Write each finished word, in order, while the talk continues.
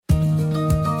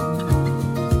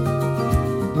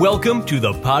Welcome to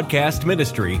the podcast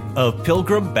ministry of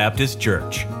Pilgrim Baptist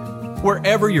Church.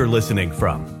 Wherever you're listening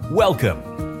from,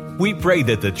 welcome. We pray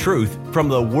that the truth from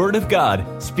the Word of God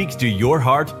speaks to your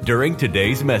heart during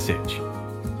today's message.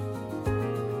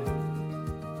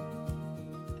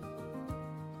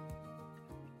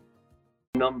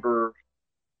 Number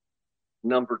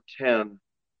 10.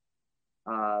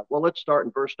 Let's start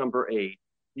in verse number 8.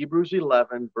 Hebrews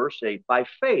 11, verse 8. By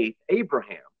faith,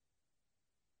 Abraham,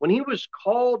 when he was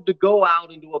called to go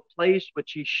out into a place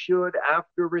which he should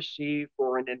after receive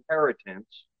for an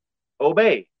inheritance,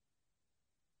 obeyed.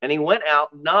 And he went out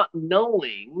not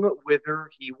knowing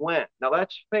whither he went. Now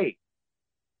that's faith.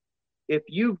 If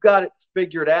you've got it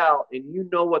figured out and you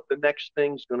know what the next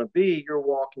thing's going to be, you're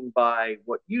walking by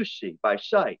what you see, by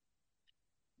sight.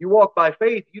 You walk by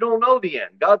faith, you don't know the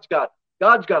end. God's got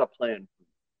a plan for you.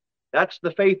 That's the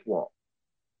faith walk.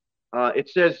 It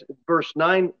says, verse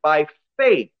 9, by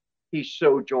faith he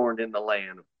sojourned in the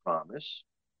land of promise,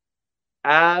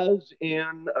 as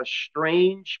in a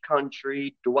strange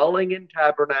country, dwelling in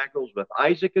tabernacles with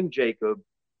Isaac and Jacob,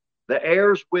 the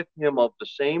heirs with him of the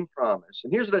same promise.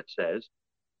 And here's what it says,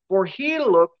 for he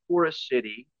looked for a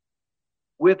city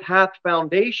which hath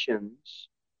foundations,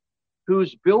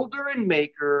 whose builder and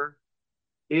maker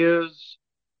is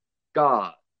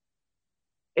God.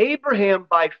 Abraham,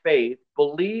 by faith,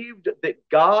 believed that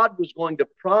God was going to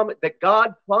promise, that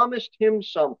God promised him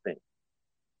something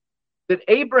that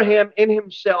Abraham in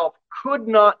himself could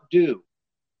not do.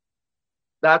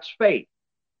 That's faith.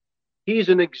 He's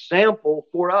an example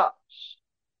for us.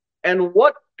 And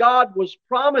what God was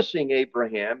promising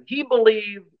Abraham, he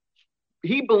believed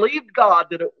God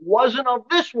that it wasn't of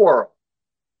this world.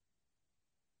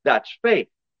 That's faith.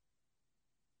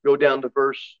 Go down to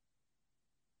verse,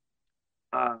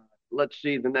 let's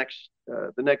see, the next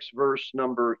verse,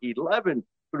 number 11.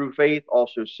 Through faith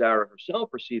also Sarah herself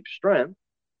received strength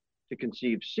to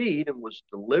conceive seed and was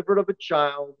delivered of a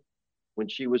child when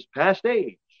she was past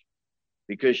age,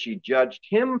 because she judged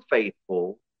him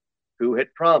faithful who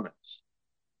had promised.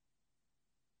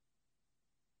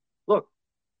 Look,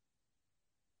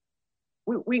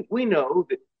 we know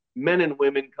that men and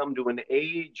women come to an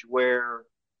age where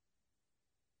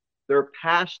they're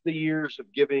past the years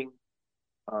of giving.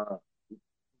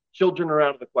 Children are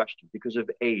out of the question because of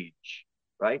age,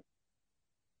 right?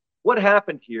 What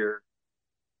happened here?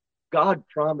 God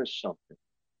promised something,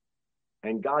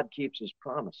 and God keeps his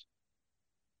promise.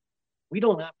 We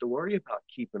don't have to worry about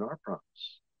keeping our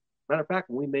promise. Matter of fact,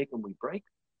 when we make them, we break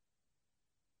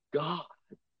them. God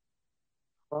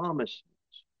promises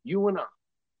you and I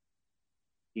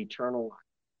eternal life,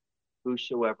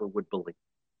 whosoever would believe.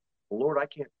 Well, Lord, I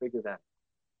can't figure that out.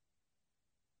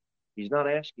 He's not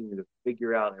asking you to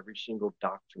figure out every single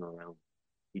doctrine around you.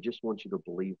 He just wants you to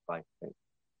believe by faith.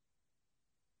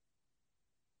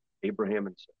 Abraham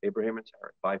and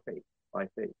Sarah, by faith, by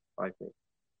faith, by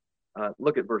faith.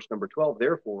 Look at verse number 12.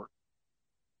 Therefore,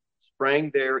 sprang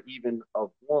there even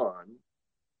of one,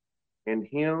 and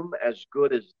him as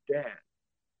good as dead,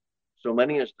 so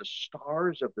many as the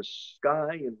stars of the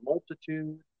sky in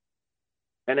multitude,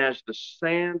 and as the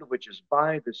sand which is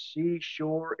by the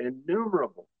seashore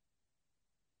innumerable.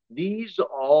 These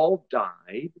all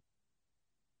died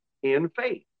in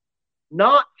faith,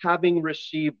 not having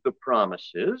received the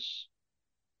promises,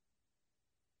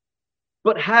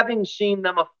 but having seen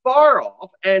them afar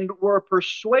off, and were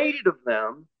persuaded of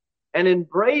them, and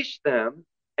embraced them,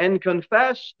 and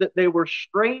confessed that they were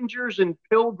strangers and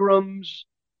pilgrims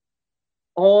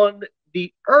on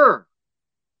the earth.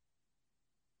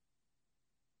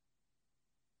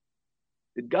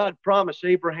 Did God promise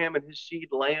Abraham and his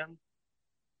seed land?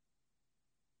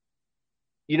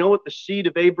 You know what the seed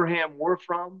of Abraham were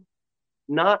from?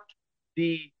 Not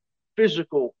the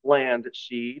physical land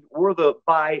seed, we're the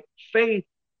by faith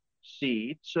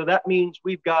seed. So that means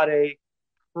we've got a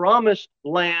promised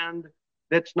land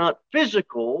that's not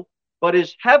physical, but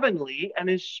is heavenly and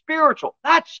is spiritual.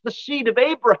 That's the seed of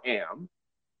Abraham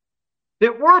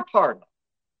that we're part of.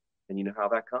 And you know how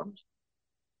that comes?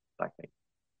 By faith.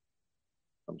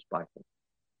 It comes by faith.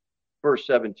 Verse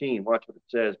 17, watch what it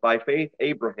says. By faith,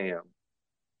 Abraham,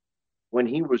 when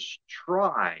he was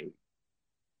tried,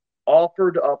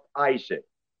 offered up Isaac,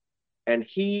 and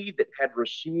he that had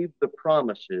received the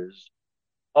promises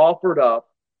offered up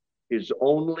his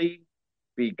only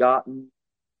begotten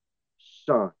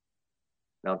son.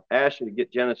 Now, I asked you to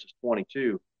get Genesis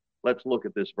 22. Let's look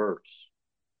at this verse.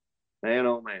 Man,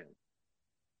 oh man.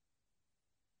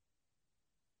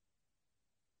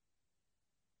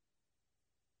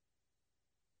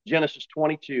 Genesis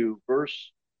 22,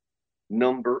 verse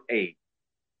number 8.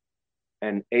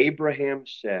 And Abraham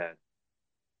said,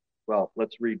 Well,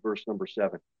 let's read verse number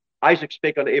 7. Isaac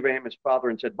spake unto Abraham his father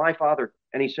and said, My father.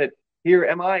 And he said, Here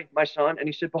am I, my son. And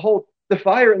he said, Behold, the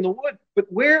fire and the wood, but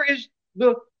where is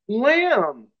the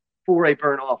lamb for a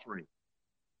burnt offering?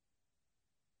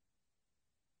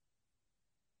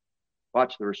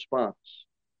 Watch the response.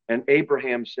 And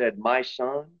Abraham said, My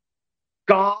son,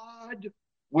 God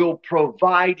will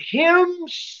provide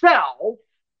himself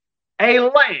a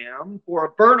lamb for a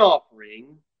burnt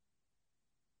offering.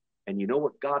 And you know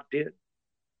what God did?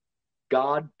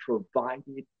 God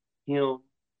provided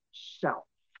himself.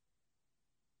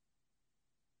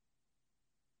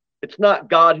 It's not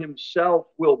God himself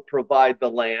will provide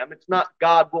the lamb. It's not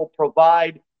God will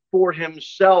provide for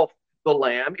himself the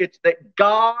lamb. It's that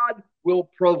God will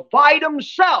provide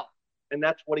himself. And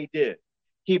that's what he did.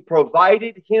 He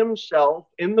provided himself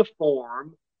in the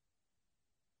form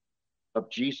of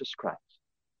Jesus Christ.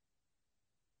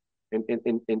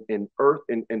 In earth,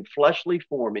 in fleshly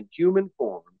form, in human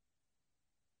form,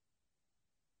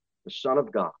 the Son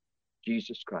of God,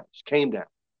 Jesus Christ, came down.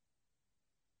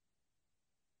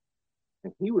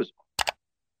 And he was.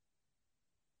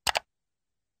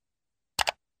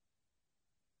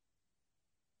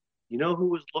 You know who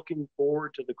was looking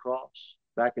forward to the cross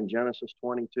back in Genesis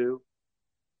 22?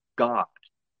 God.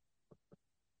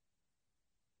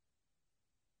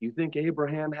 You think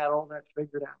Abraham had all that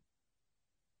figured out?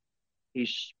 He's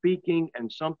speaking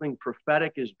and something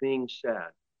prophetic is being said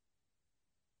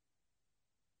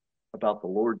about the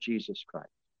Lord Jesus Christ.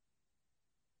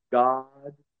 God,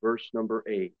 verse number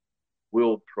 8,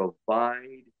 will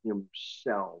provide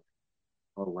himself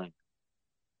a lamb.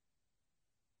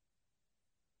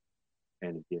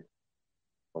 And he did.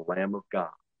 The Lamb of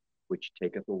God, which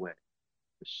taketh away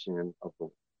the sin of the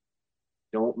world.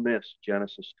 Don't miss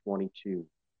Genesis 22,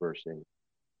 verse 8.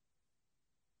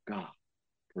 God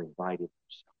provided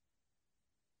himself.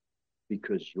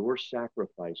 Because your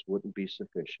sacrifice wouldn't be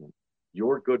sufficient.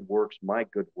 Your good works, my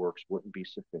good works wouldn't be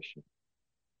sufficient.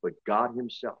 But God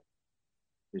himself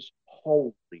is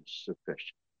wholly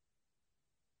sufficient.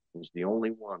 He's the only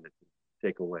one that can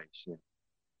take away sin.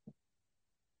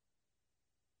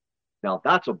 Now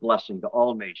that's a blessing to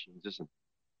all nations, isn't it?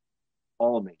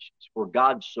 All nations. For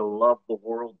God so loved the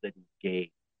world that he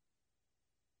gave.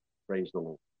 Praise the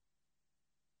Lord.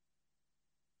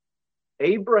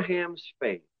 Abraham's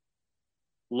faith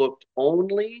looked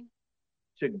only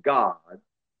to God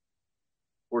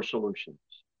for solutions.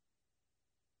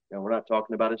 Now, we're not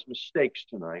talking about his mistakes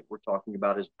tonight. We're talking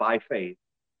about his by faith,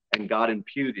 and God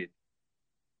imputed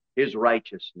his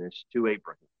righteousness to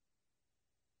Abraham.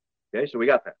 Okay, so we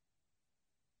got that.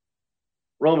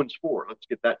 Romans 4, let's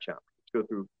get that chapter. Let's go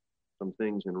through some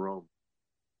things in Rome.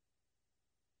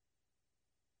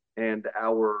 And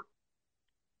our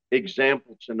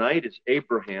example tonight is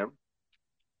Abraham.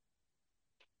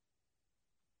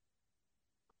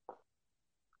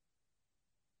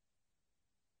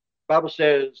 The Bible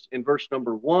says in verse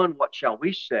number 1, what shall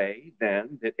we say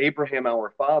then that Abraham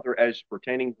our father, as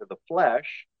pertaining to the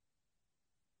flesh,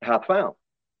 hath found?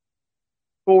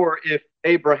 For if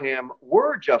Abraham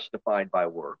were justified by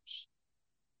works,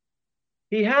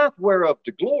 he hath whereof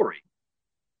to glory,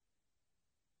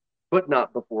 but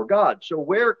not before God. So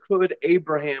where could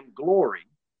Abraham glory?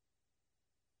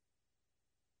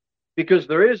 Because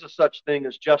there is a such thing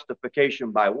as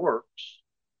justification by works.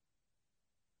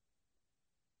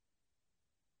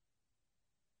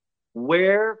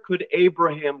 Where could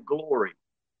Abraham glory?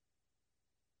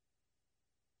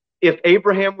 If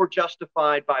Abraham were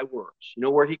justified by works, you know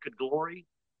where he could glory?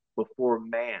 Before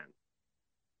man.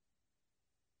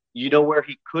 You know where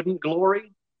he couldn't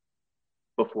glory?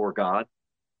 Before God.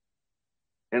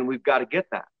 And we've got to get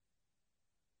that.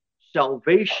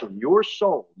 Salvation, your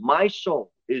soul, my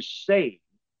soul, is saved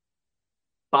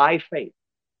by faith.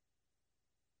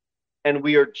 And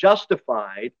we are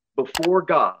justified before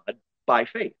God by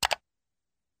faith.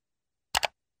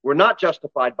 We're not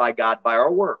justified by God by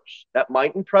our works. That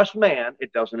might impress man.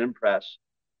 It doesn't impress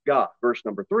God. Verse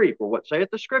number 3, for what saith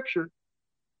the scripture?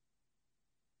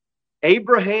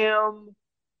 Abraham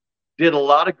did a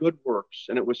lot of good works,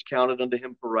 and it was counted unto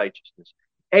him for righteousness.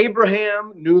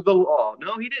 Abraham knew the law.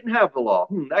 No, he didn't have the law.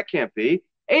 That can't be.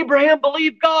 Abraham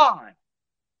believed God.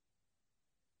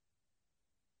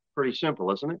 Pretty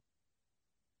simple, isn't it?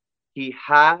 He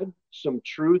had some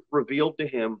truth revealed to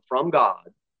him from God,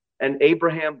 and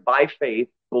Abraham, by faith,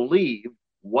 believed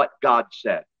what God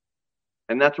said.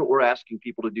 And that's what we're asking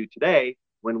people to do today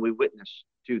when we witness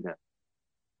to them.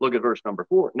 Look at verse number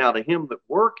 4. Now to him that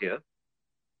worketh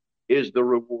is the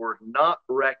reward not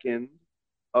reckoned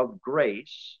of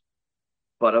grace,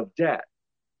 but of debt.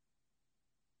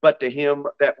 But to him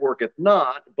that worketh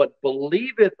not, but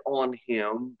believeth on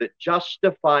him that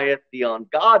justifieth the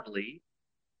ungodly,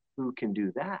 who can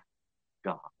do that?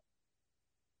 God.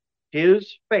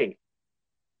 His faith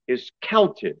is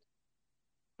counted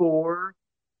for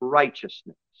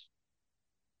righteousness.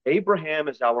 Abraham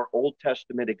is our Old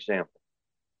Testament example.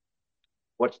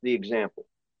 What's the example?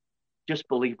 Just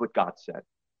believe what God said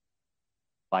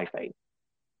by faith.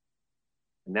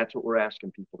 And that's what we're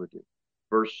asking people to do.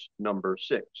 Verse number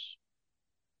 6.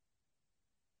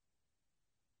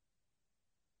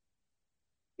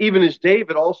 Even as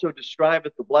David also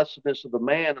describeth the blessedness of the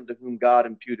man unto whom God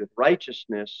imputeth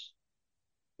righteousness,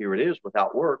 here it is,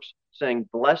 without works, saying,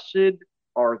 Blessed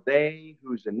are they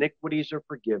whose iniquities are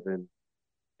forgiven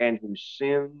and whose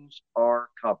sins are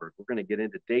covered. We're going to get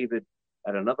into David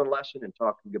at another lesson and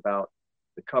talking about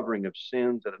the covering of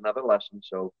sins at another lesson.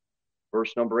 So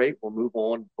verse number 8, we'll move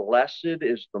on. Blessed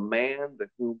is the man to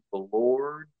whom the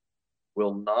Lord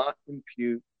will not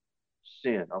impute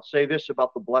sin. I'll say this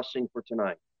about the blessing for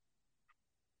tonight.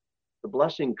 The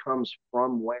blessing comes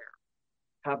from where?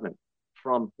 Heaven.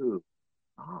 From who?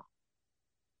 God.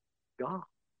 God.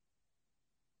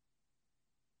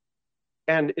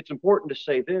 And it's important to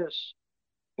say this.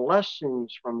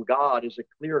 Blessings from God is a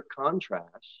clear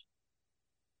contrast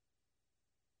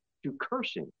to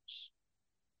cursings.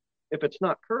 If it's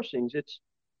not cursings, it's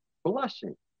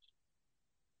blessings.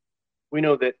 We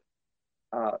know that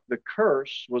the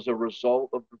curse was a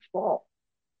result of the fall.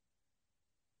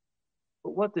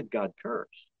 But what did God curse?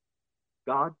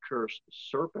 God cursed the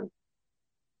serpent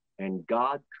and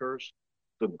God cursed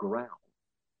the ground.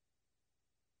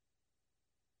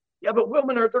 Yeah, but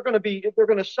women they're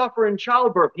going to suffer in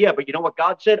childbirth. Yeah, but you know what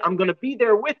God said? I'm going to be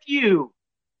there with you.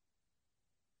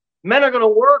 Men are going to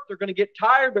work. They're going to get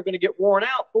tired. They're going to get worn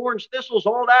out. Thorns, thistles,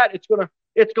 all that. It's going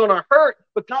to hurt.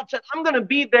 But God said, I'm going to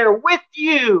be there with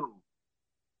you.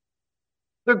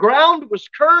 The ground was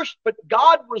cursed, but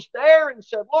God was there and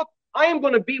said, look, I am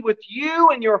going to be with you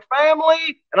and your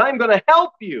family, and I'm going to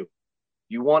help you.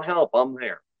 You want help? I'm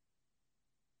there.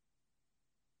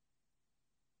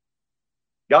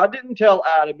 God didn't tell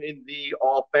Adam and Eve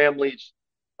all families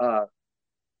of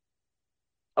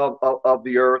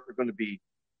the earth are going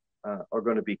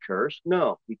to be cursed.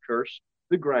 No, he cursed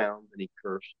the ground and he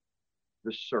cursed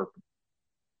the serpent.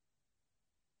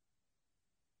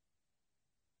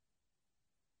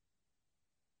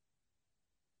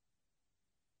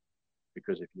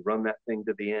 Because if you run that thing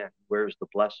to the end, where's the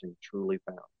blessing truly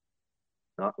found?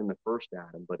 Not in the first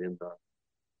Adam, but in the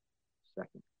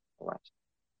second, the last.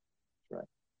 That's right.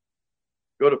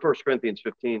 Go to 1 Corinthians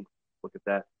 15. Look at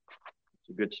that. It's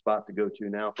a good spot to go to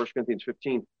now. 1 Corinthians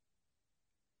 15.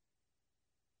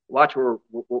 Watch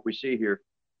what we see here.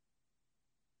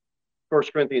 1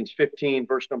 Corinthians 15,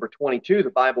 verse number 22, the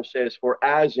Bible says, For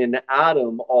as in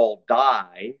Adam all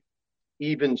die,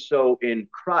 even so in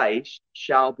Christ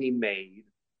shall be made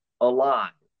alive.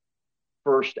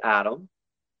 First Adam,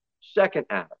 second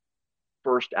Adam.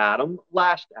 First Adam,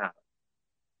 last Adam.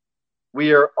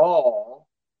 We are all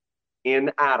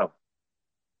in Adam.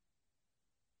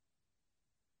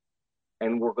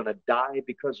 And we're going to die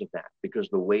because of that, because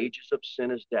the wages of sin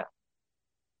is death.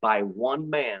 By one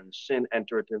man, sin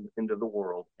entered into the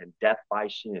world, and death by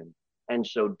sin. And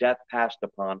so death passed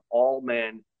upon all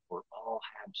men, for all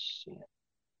have sinned.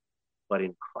 But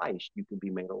in Christ, you can be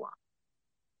made alive.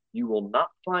 You will not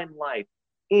find life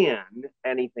in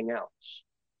anything else.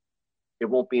 It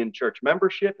won't be in church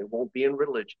membership. It won't be in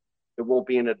religion. It won't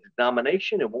be in a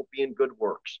denomination. It won't be in good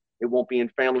works. It won't be in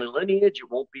family lineage. It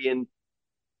won't be in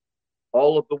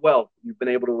all of the wealth you've been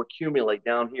able to accumulate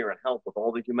down here and help with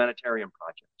all the humanitarian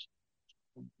projects.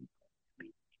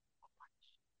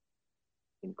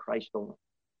 In Christ only.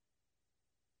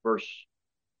 Verse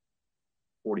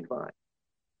 45.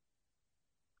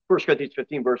 1 Corinthians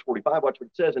 15, verse 45, watch what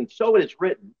it says. And so it is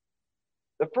written,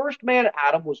 the first man,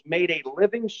 Adam, was made a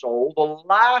living soul. The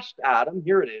last Adam,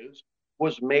 here it is,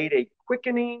 was made a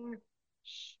quickening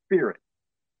spirit.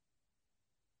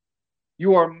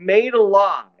 You are made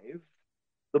alive.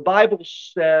 The Bible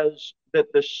says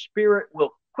that the Spirit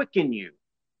will quicken you.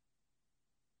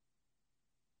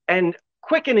 And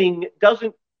quickening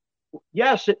doesn't,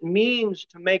 yes, it means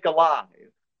to make alive.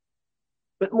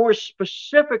 But more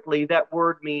specifically, that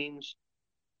word means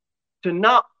to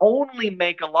not only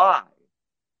make alive,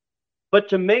 but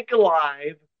to make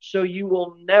alive so you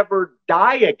will never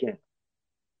die again.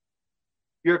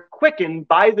 You're quickened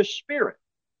by the Spirit.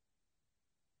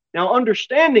 Now,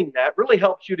 understanding that really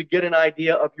helps you to get an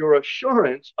idea of your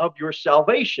assurance of your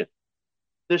salvation.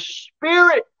 The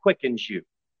Spirit quickens you.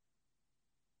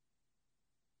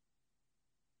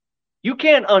 You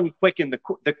can't unquicken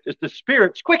the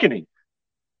Spirit's quickening.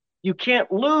 You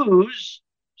can't lose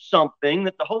something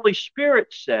that the Holy Spirit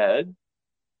said,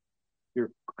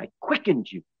 I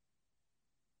quickened you.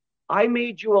 I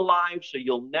made you alive so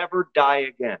you'll never die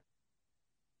again.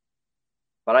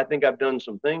 But I think I've done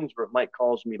some things where it might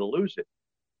cause me to lose it.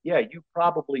 Yeah, you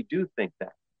probably do think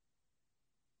that.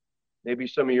 Maybe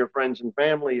some of your friends and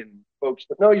family and folks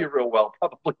that know you real well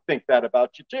probably think that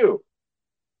about you too.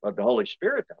 But the Holy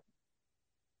Spirit doesn't.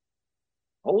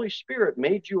 The Holy Spirit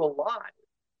made you alive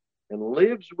and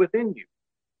lives within you.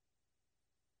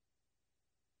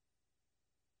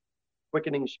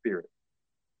 Quickening Spirit.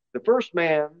 The first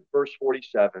man, verse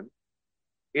 47,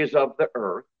 is of the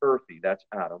earth, earthy, that's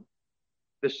Adam.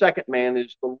 The second man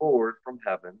is the Lord from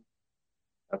heaven,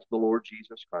 that's the Lord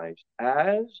Jesus Christ.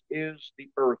 As is the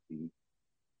earthy,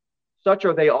 such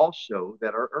are they also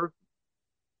that are earthy.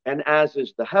 And as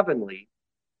is the heavenly,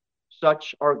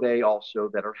 such are they also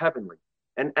that are heavenly.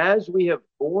 And as we have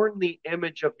borne the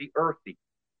image of the earthy,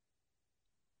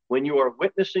 when you are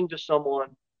witnessing to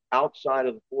someone outside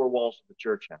of the four walls of the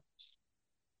church house,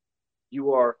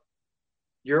 your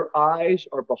eyes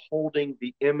are beholding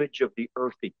the image of the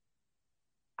earthy,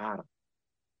 Adam.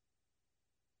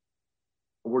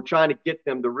 We're trying to get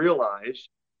them to realize,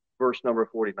 verse number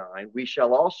 49, we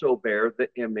shall also bear the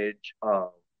image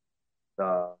of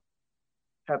the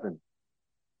heaven.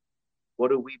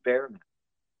 What do we bear now?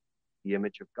 The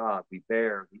image of God. We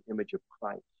bear the image of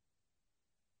Christ.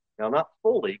 Now, not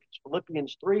fully, because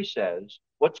Philippians 3 says,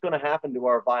 what's going to happen to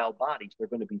our vile bodies? They're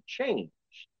going to be changed.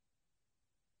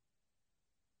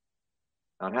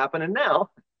 Not happening now,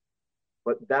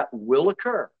 but that will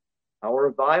occur.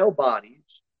 Our vile bodies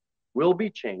will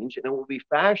be changed, and it will be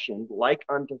fashioned like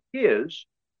unto his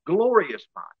glorious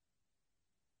body.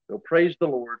 So praise the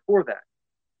Lord for that.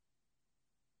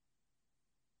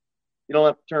 You don't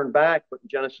have to turn back, but in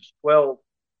Genesis 12,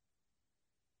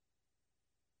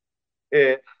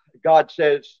 God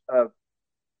says,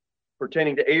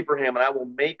 pertaining to Abraham, and I will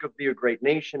make of thee a great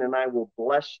nation, and I will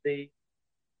bless thee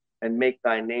and make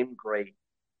thy name great.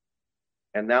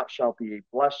 And thou shalt be a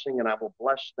blessing, and I will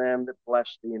bless them that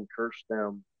bless thee, and curse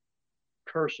them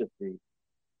curseth thee.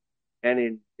 And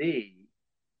in thee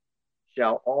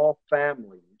shall all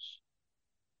families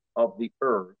of the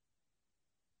earth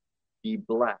be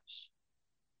blessed.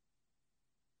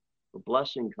 The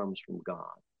blessing comes from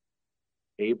God.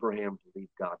 Abraham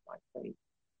believed God by faith.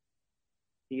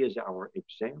 He is our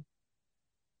example.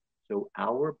 So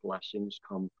our blessings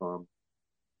come from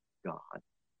God,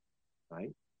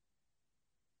 right?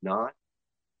 Not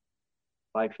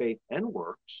by faith and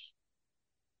works.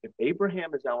 If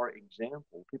Abraham is our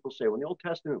example, people say, well, in the Old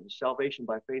Testament, it was salvation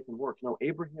by faith and works. No,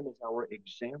 Abraham is our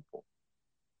example.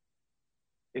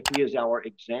 If he is our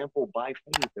example by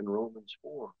faith in Romans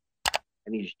 4,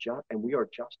 and we are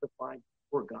justified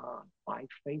for God by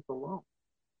faith alone,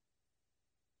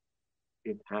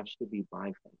 it has to be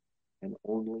by faith and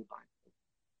only by faith.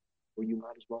 Well, you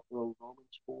might as well throw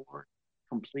Romans 4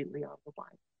 completely out of the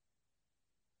Bible.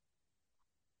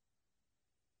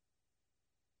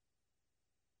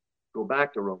 Go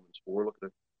back to Romans 4. Look at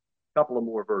a couple of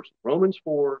more verses. Romans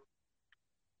 4.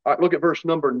 All right, look at verse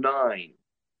number 9.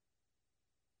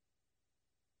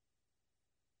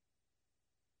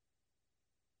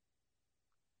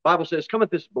 The Bible says,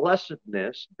 cometh this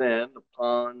blessedness then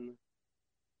upon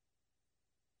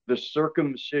the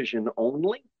circumcision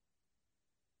only,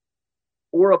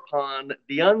 or upon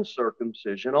the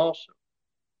uncircumcision also?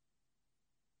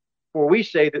 For we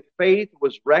say that faith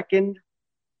was reckoned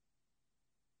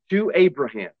to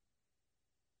Abraham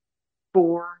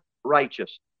for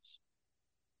righteousness.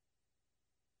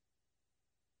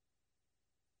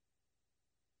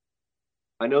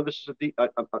 I know this is a deep, I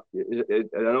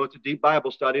know it's a deep Bible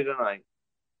study tonight.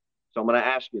 So I'm going to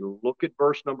ask you to look at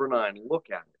verse number 9. Look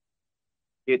at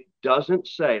it. It doesn't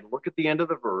say, look at the end of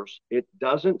the verse. It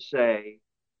doesn't say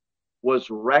was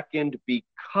reckoned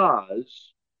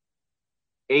because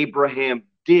Abraham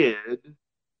did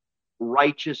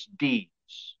righteous deeds.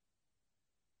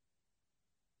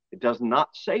 It does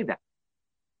not say that.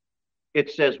 It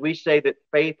says, we say that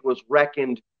faith was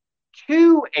reckoned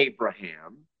to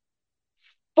Abraham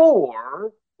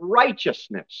for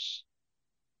righteousness.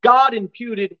 God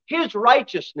imputed his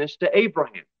righteousness to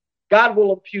Abraham. God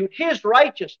will impute his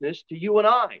righteousness to you and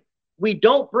I. We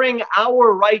don't bring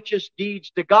our righteous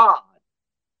deeds to God.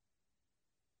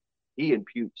 He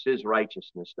imputes his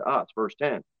righteousness to us. Verse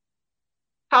 10.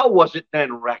 How was it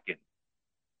then reckoned?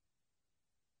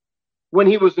 When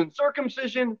he was in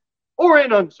circumcision or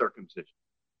in uncircumcision?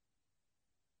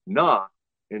 Not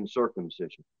in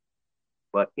circumcision,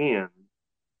 but in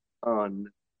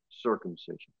uncircumcision.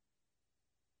 circumcision.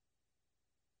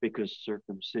 Because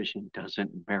circumcision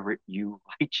doesn't merit you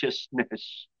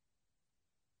righteousness.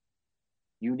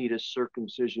 You need a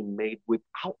circumcision made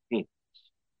without hands.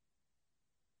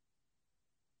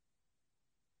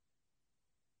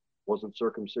 Wasn't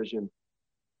circumcision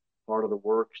part of the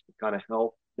works to kind of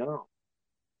help? No.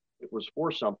 It was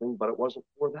for something, but it wasn't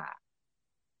for that.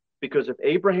 Because if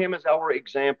Abraham is our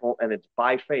example and it's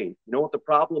by faith, you know what the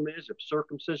problem is? If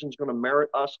circumcision is going to merit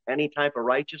us any type of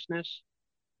righteousness,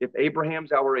 if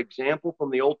Abraham's our example from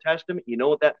the Old Testament, you know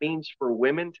what that means for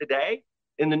women today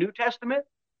in the New Testament?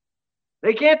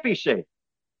 They can't be saved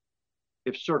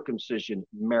if circumcision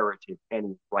merited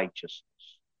any righteousness.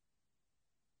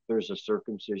 There's a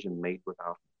circumcision made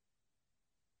without.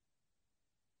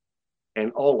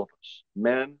 And all of us,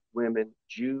 men, women,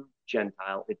 Jew,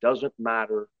 Gentile, it doesn't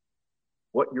matter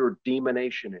what your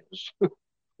demonation is.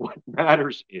 What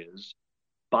matters is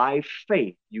by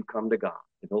faith you come to God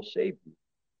and he'll save you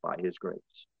by his grace.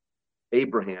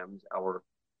 Abraham's our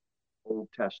Old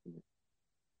Testament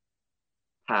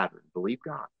pattern. Believe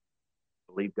God.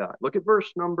 Believe God. Look at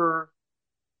verse number,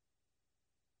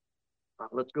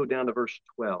 let's go down to verse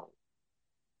 12.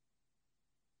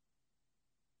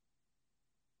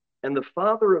 And the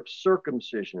father of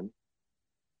circumcision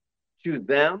to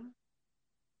them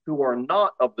who are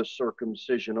not of the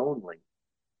circumcision only.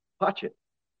 Watch it.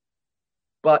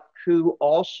 But who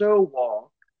also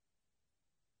walk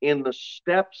in the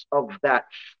steps of that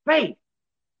faith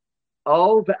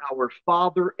of our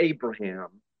father Abraham,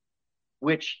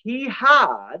 which he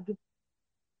had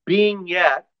being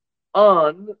yet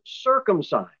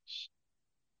uncircumcised.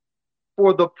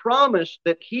 For the promise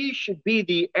that he should be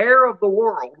the heir of the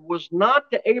world was not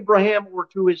to Abraham or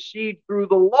to his seed through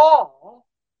the law,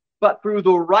 but through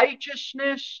the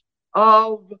righteousness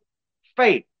of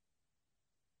faith.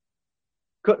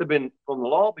 Couldn't have been from the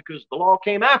law because the law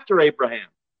came after Abraham.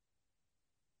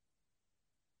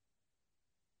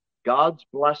 God's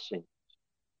blessings.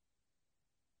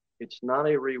 It's not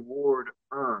a reward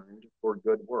earned for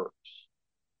good works.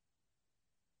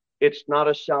 It's not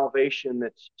a salvation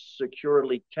that's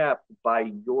securely kept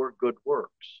by your good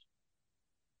works.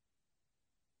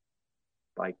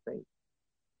 By faith.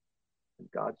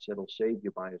 And God said he'll save you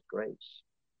by his grace.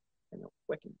 And he'll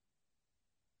quicken you.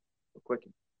 He'll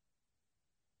quicken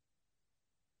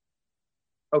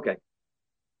you. Okay.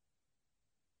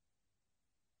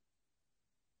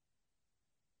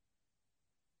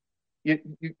 You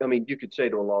could say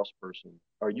to a lost person,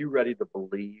 are you ready to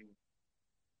believe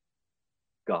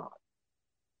God?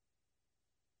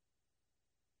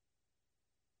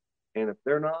 And if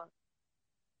they're not,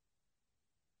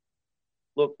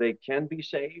 look, they can be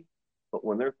saved, but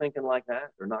when they're thinking like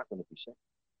that, they're not going to be saved.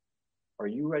 Are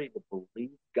you ready to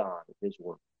believe God at his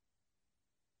word?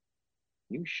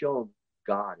 You show them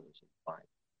God is in the Bible.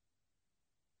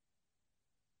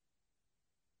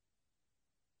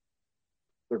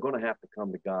 They're going to have to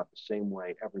come to God the same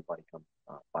way everybody comes to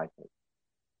God, by faith.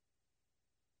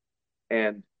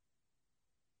 And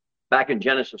back in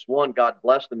Genesis 1, God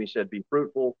blessed them. He said, be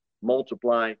fruitful,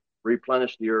 multiply,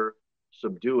 replenish the earth,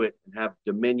 subdue it, and have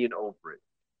dominion over it.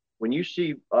 When you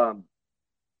see, look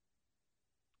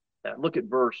at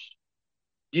do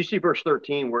you see verse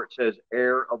 13 where it says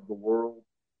heir of the world?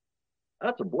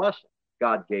 That's a blessing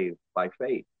God gave by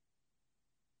faith.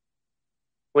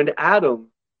 When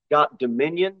Adam got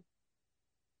dominion,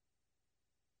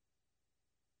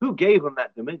 who gave him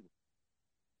that dominion?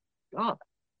 God.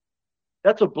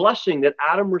 That's a blessing that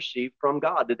Adam received from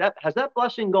God. Has that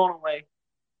blessing gone away?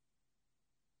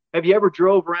 Have you ever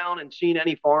drove around and seen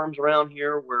any farms around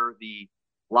here where the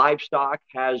livestock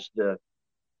has the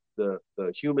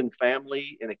human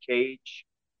family in a cage?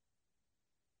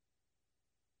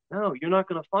 No, you're not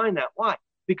going to find that. Why?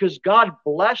 Because God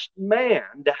blessed man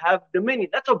to have dominion.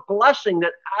 That's a blessing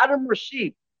that Adam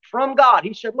received from God.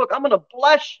 He said, look, I'm going to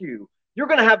bless you. You're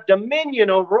going to have dominion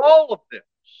over all of this.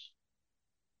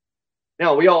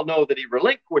 Now, we all know that he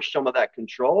relinquished some of that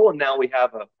control, and now we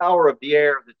have a power of the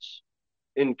air that's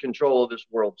in control of this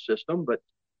world system. But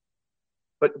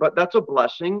that's a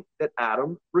blessing that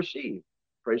Adam received.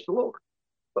 Praise the Lord.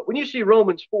 But when you see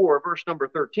Romans 4, verse number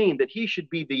 13, that he should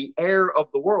be the heir of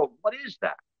the world, what is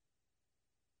that?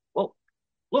 Well,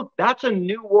 look, that's a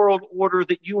new world order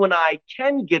that you and I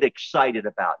can get excited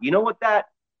about. You know what that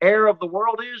heir of the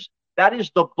world is? That is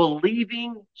the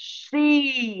believing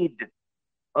seed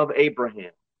of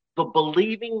Abraham. The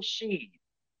believing seed.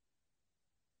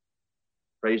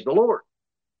 Praise the Lord.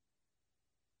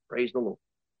 Praise the Lord.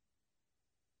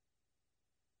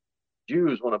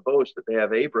 Jews want to boast that they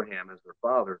have Abraham as their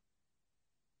father.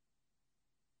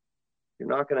 You're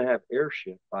not going to have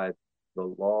heirship by the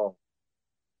law,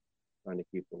 trying to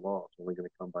keep the law. It's only going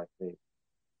to come by faith.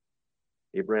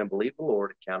 Abraham believed the Lord,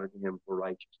 it counted to him for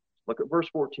righteousness. Look at verse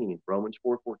 14, Romans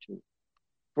 4:14.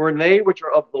 For they which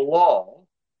are of the law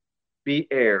be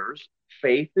heirs,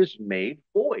 faith is made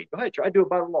void. Go ahead, try to do it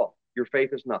by the law. Your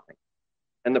faith is nothing.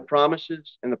 And the promise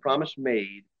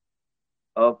made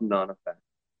of none effect.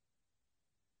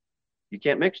 You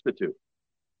can't mix the two.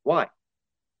 Why?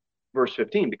 Verse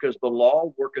 15, because the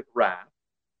law worketh wrath,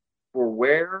 for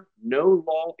where no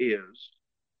law is,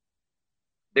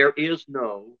 there is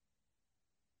no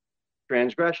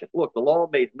transgression. Look, the law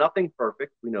made nothing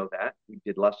perfect. We know that. We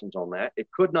did lessons on that. It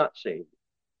could not save.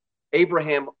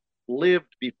 Abraham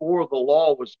lived before the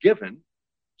law was given.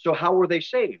 So how were they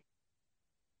saved?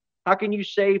 How can you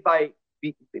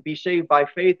be saved by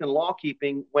faith and law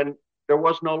keeping when there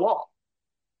was no law?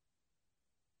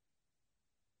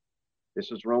 This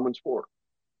is Romans 4.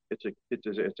 It's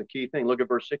a key thing. Look at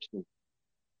verse 16.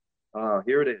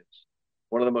 Here it is.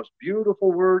 One of the most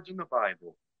beautiful words in the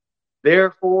Bible.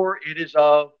 Therefore, it is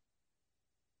of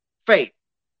faith,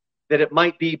 that it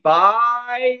might be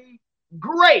by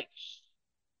grace,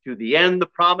 to the end the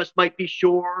promise might be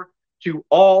sure to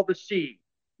all the seed,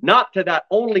 not to that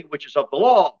only which is of the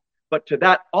law, but to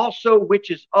that also which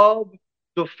is of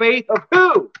the faith of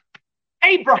who?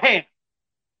 Abraham,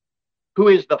 who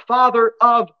is the father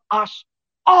of us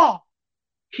all.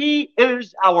 He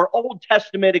is our Old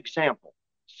Testament example.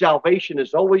 Salvation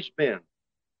has always been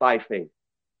by faith.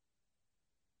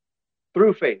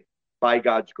 Through faith, by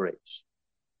God's grace.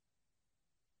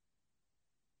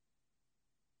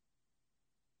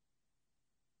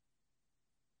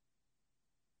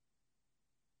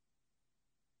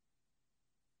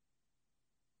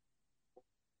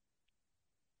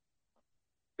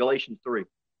 Galatians 3.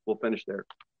 We'll finish there.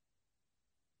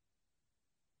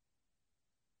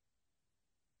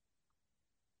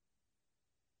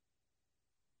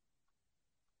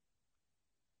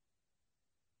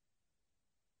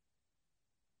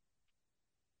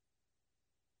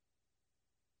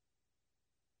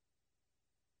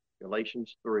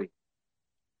 Galatians 3.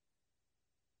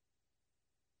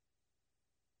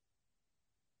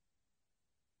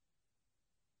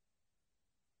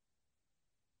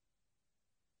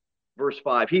 Verse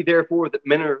 5, he therefore that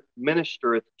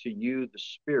ministereth to you the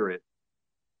Spirit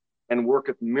and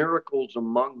worketh miracles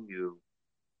among you,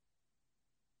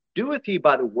 doeth he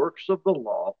by the works of the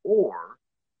law or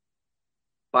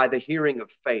by the hearing of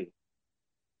faith?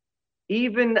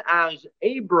 Even as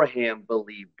Abraham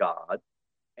believed God,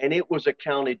 and it was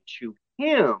accounted to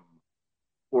him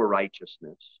for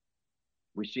righteousness.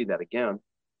 We see that again.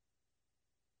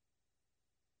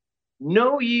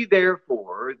 Know ye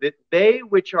therefore that they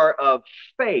which are of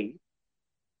faith,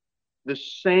 the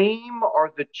same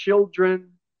are the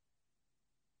children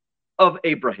of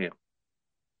Abraham.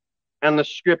 And the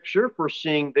scripture,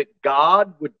 foreseeing that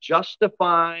God would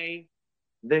justify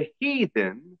the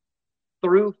heathen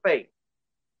through faith.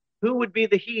 Who would be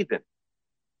the heathen?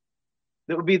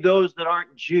 That would be those that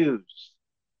aren't Jews.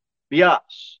 Be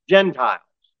us, Gentiles,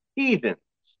 heathens.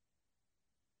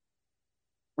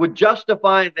 Would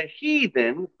justify the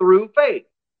heathen through faith.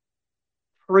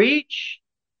 Preached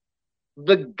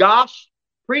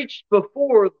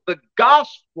before the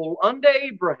gospel unto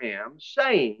Abraham,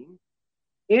 saying,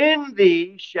 in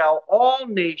thee shall all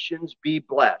nations be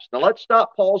blessed. Now let's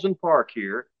stop, pause, and park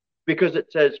here, because it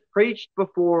says preached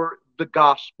before the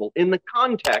gospel. In the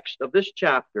context of this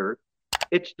chapter,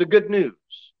 it's the good news.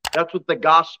 That's what the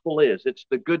gospel is. It's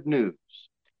the good news.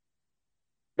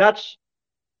 That's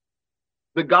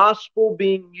the gospel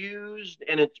being used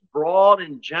in its broad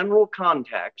and general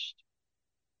context,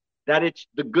 that it's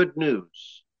the good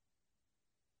news.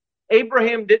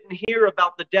 Abraham didn't hear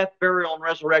about the death, burial, and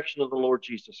resurrection of the Lord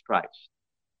Jesus Christ.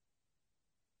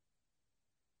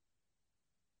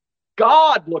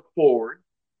 God looked forward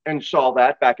and saw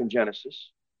that back in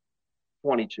Genesis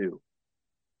 22.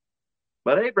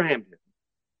 But Abraham didn't,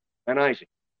 and Isaac.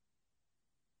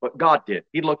 But God did.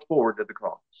 He looked forward to the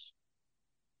cross.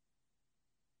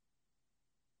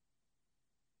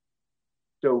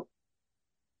 So,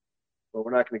 well, we're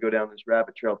not going to go down this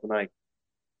rabbit trail tonight,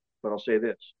 but I'll say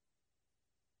this.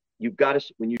 You've got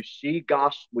to, when you see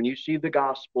the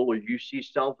gospel, or you see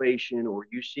salvation, or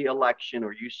you see election,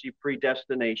 or you see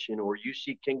predestination, or you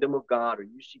see kingdom of God, or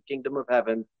you see kingdom of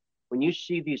heaven, when you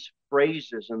see these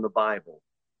phrases in the Bible,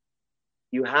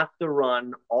 you have to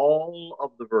run all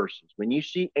of the verses. When you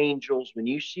see angels, when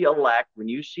you see elect, when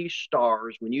you see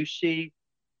stars, when you see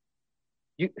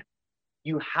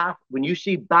when you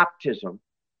see baptism,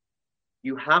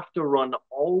 you have to run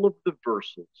all of the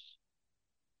verses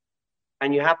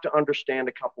And you have to understand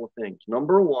a couple of things.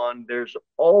 Number one, there's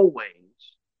always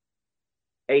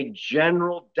a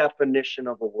general definition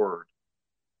of a word.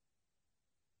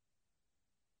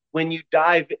 When you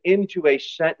dive into a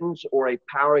sentence or a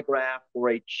paragraph or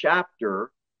a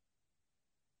chapter,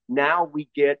 now we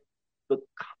get the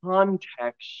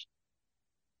context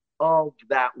of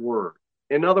that word.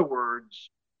 In other words,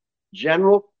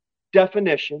 general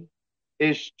definition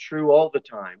is true all the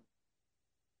time.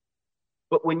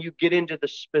 But when you get into the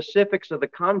specifics of the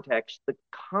context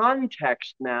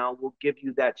now will give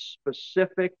you that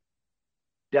specific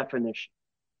definition.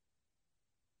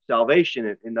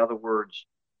 Salvation, in other words,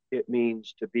 it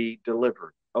means to be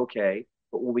delivered. Okay,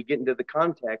 but when we get into the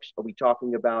context, are we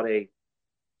talking about a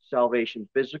salvation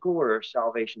physical or a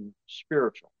salvation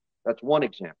spiritual? That's one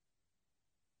example.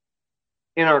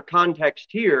 In our context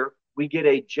here, we get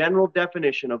a general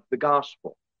definition of the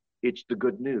gospel. It's the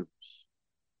good news.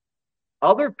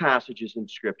 Other passages in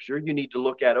Scripture, you need to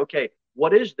look at, okay,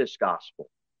 what is this gospel?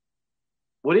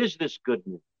 What is this good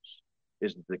news?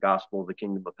 Is it the gospel of the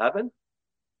kingdom of heaven?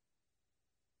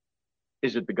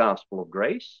 Is it the gospel of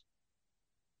grace?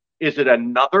 Is it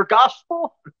another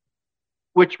gospel,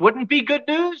 which wouldn't be good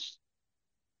news?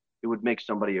 It would make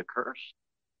somebody accursed.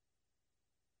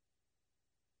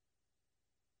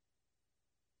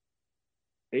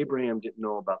 Abraham didn't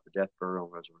know about the death, burial,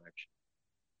 and resurrection.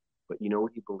 But you know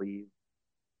what he believed?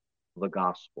 The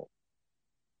gospel.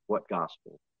 What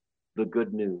gospel? The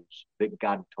good news that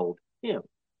God told him.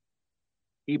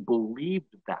 He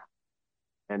believed that.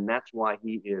 And that's why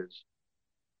he is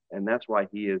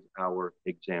our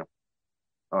example.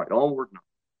 All right, onward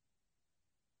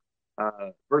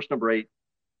now. Verse number 8,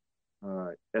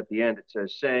 at the end, it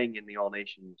says, saying in the all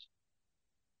nations,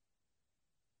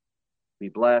 be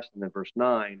blessed. And then verse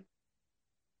 9,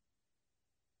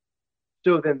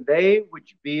 so then they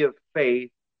which be of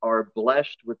faith are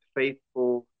blessed with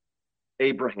faithful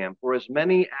Abraham. For as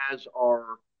many as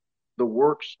are the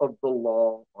works of the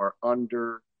law are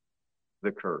under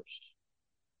the curse.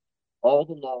 All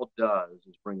the law does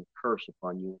is bring a curse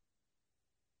upon you.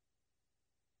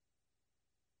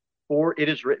 For it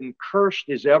is written, cursed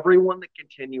is everyone that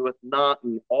continueth not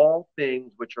in all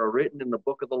things which are written in the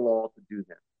book of the law to do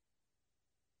them.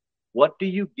 What do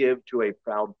you give to a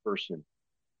proud person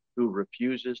who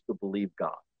refuses to believe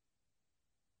God?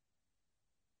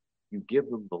 You give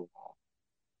them the law.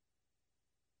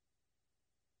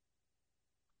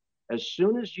 As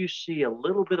soon as you see a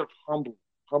little bit of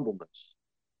humbleness,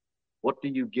 what do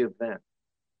you give them?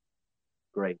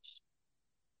 Grace.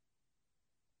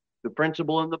 The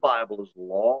principle in the Bible is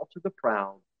law to the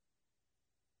proud,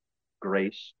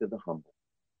 grace to the humble.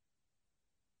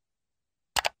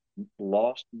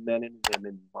 Lost men and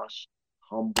women must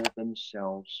humble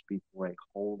themselves before a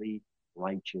holy,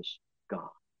 righteous God.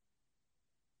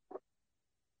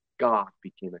 God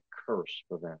became a curse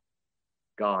for them.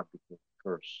 God became a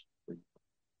curse for you.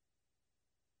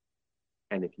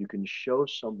 And if you can show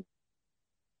someone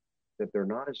that they're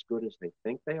not as good as they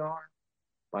think they are,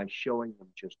 by showing them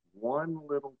just one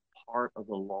little part of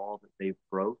the law that they've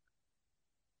broke,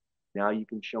 now you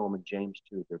can show them in James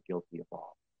 2 they're guilty of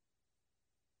all.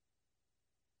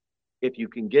 If you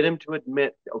can get them to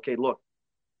admit, okay, look,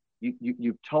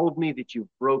 you've told me that you've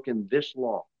broken this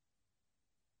law,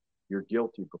 you're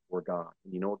guilty before God.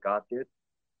 And you know what God did?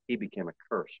 He became a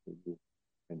curse for you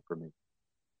and for me.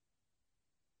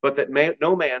 But that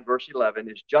no man, verse 11,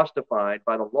 is justified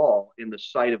by the law in the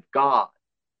sight of God.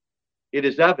 It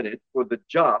is evident, for the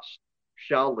just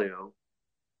shall live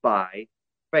by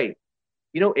faith.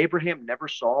 You know, Abraham never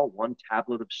saw one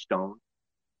tablet of stone.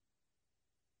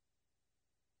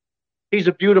 He's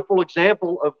a beautiful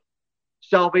example of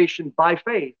salvation by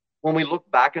faith when we look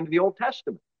back into the Old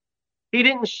Testament. He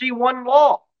didn't see one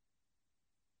law.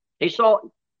 He saw,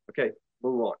 okay,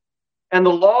 move on. And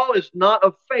the law is not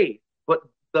of faith, but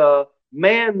the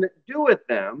man that doeth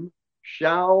them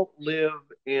shall live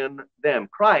in them.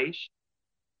 Christ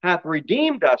hath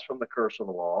redeemed us from the curse of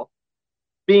the law,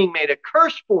 being made a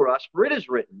curse for us, for it is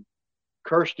written,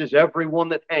 cursed is every one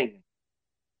that hangeth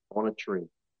on a tree.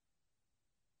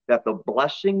 That the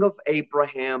blessing of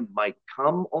Abraham might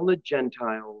come on the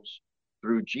Gentiles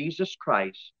through Jesus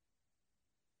Christ,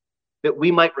 that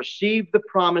we might receive the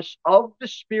promise of the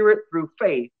Spirit through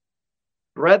faith.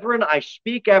 Brethren, I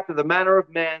speak after the manner of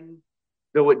men,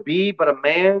 though it be but a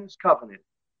man's covenant.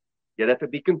 Yet if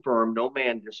it be confirmed, no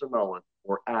man disannulleth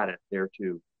or addeth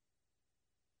thereto.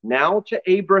 Now to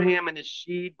Abraham and his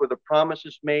seed were the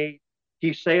promises made.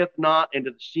 He saith not, and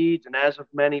to the seeds, and as of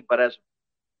many, but as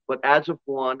of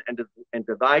one, and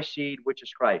to thy seed, which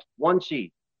is Christ. One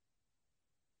seed.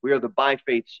 We are the by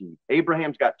faith seed.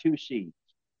 Abraham's got two seeds,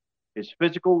 his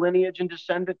physical lineage and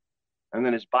descendant, and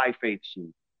then his by faith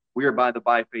seed. We are by the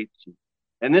by faith seed.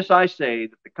 And this I say,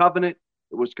 that the covenant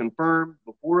that was confirmed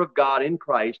before of God in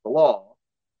Christ, the law,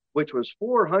 which was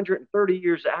 430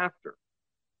 years after,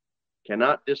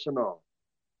 cannot disannul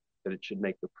that it should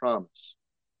make the promise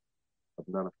of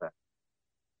none effect.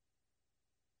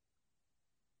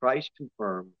 Christ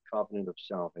confirmed the covenant of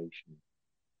salvation.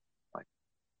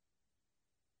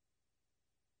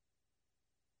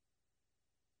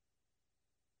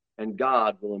 And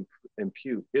God will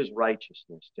impute his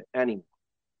righteousness to anyone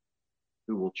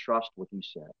who will trust what he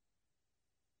said.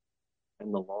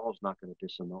 And the law is not going to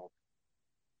disannul it.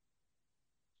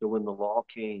 So when the law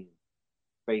came,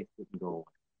 faith didn't go away.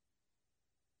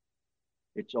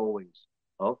 It's always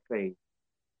of faith,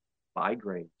 by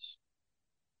grace,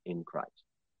 in Christ.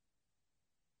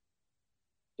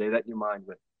 Say that in your mind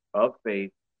with of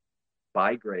faith,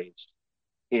 by grace,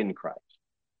 in Christ.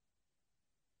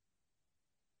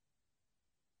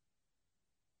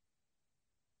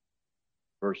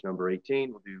 Verse number 18,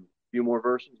 we'll do a few more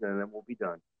verses and then we'll be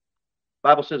done. The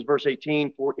Bible says, verse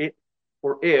 18, for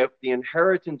if the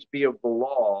inheritance be of the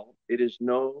law, it is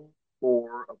no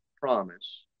more of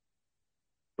promise,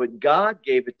 but God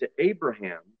gave it to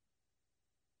Abraham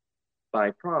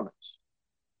by promise.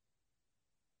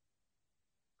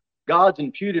 God's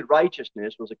imputed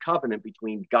righteousness was a covenant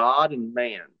between God and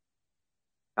man.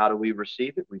 How do we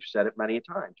receive it? We've said it many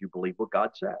times. You believe what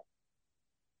God said.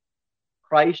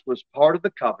 Christ was part of the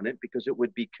covenant because it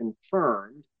would be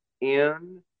confirmed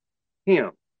in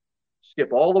him.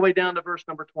 Skip all the way down to verse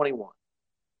number 21.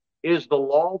 Is the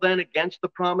law then against the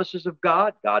promises of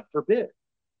God? God forbid.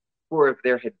 For if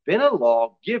there had been a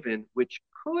law given which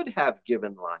could have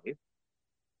given life,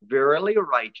 verily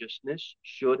righteousness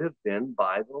should have been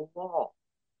by the law.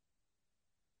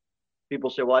 People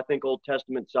say, well, I think Old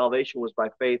Testament salvation was by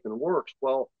faith and works.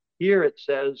 Well, here it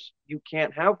says you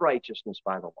can't have righteousness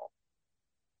by the law.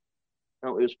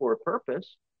 Now, it was for a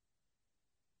purpose,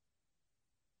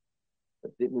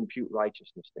 but didn't impute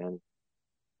righteousness to anything.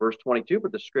 Verse 22,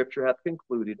 but the scripture hath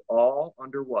concluded all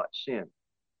under what? Sin.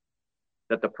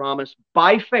 That the promise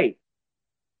by faith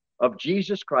of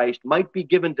Jesus Christ might be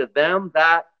given to them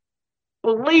that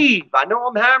believe. I know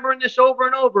I'm hammering this over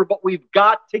and over, but we've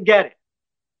got to get it.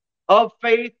 Of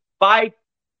faith, by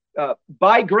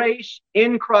grace,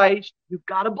 in Christ, you've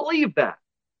got to believe that.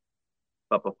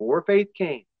 But before faith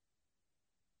came,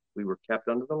 we were kept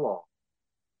under the law,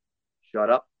 shut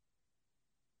up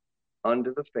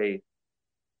under the faith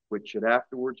which should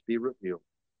afterwards be revealed.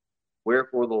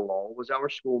 Wherefore the law was our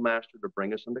schoolmaster to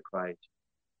bring us unto Christ,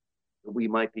 that we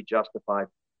might be justified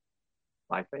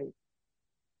by faith.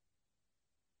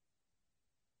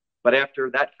 But after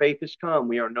that faith has come,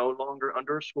 we are no longer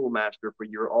under a schoolmaster, for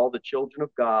you're all the children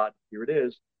of God. Here it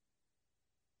is.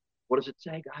 What does it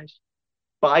say, guys?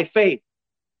 By faith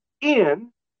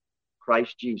in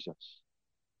Christ Jesus.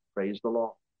 Praise the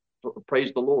law.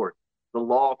 Praise the Lord. The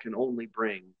law can only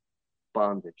bring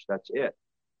bondage. That's it.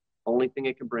 Only thing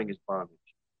it can bring is bondage.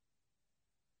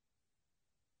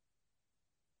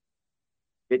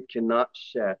 It cannot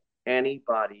set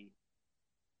anybody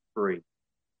free.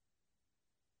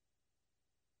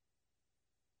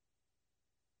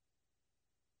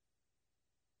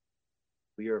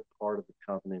 We are part of the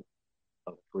covenant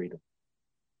of freedom.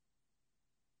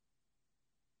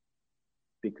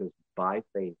 Because by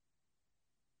faith,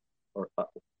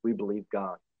 we believe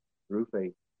God through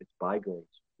faith. It's by grace.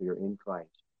 We are in Christ.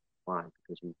 Why?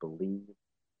 Because we believe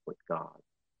what God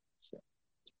said.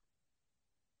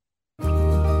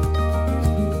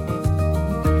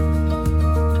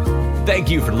 Thank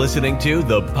you for listening to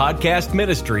the podcast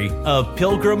ministry of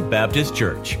Pilgrim Baptist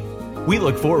Church. We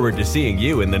look forward to seeing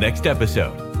you in the next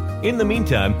episode. In the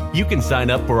meantime, you can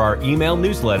sign up for our email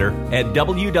newsletter at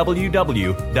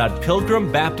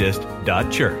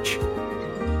www.pilgrimbaptist.church.